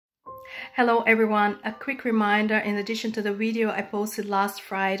Hello everyone, a quick reminder, in addition to the video I posted last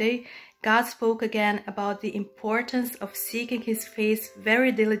Friday, God spoke again about the importance of seeking His face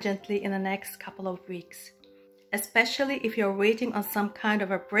very diligently in the next couple of weeks. Especially if you're waiting on some kind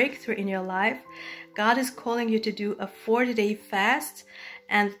of a breakthrough in your life, God is calling you to do a 40-day fast,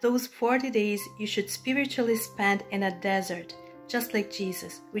 and those 40 days you should spiritually spend in a desert, just like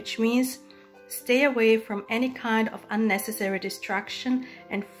Jesus, which means stay away from any kind of unnecessary distraction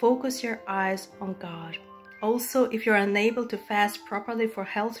and focus your eyes on God. Also, if you're unable to fast properly for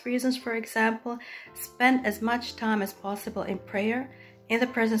health reasons, for example, spend as much time as possible in prayer, in the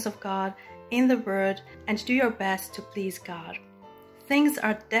presence of God, in the Word, and do your best to please God. Things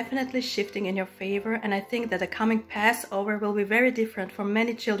are definitely shifting in your favor, and I think that the coming Passover will be very different for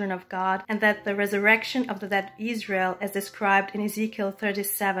many children of God, and that the resurrection of the dead Israel, as described in Ezekiel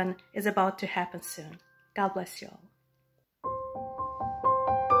 37, is about to happen soon. God bless you all.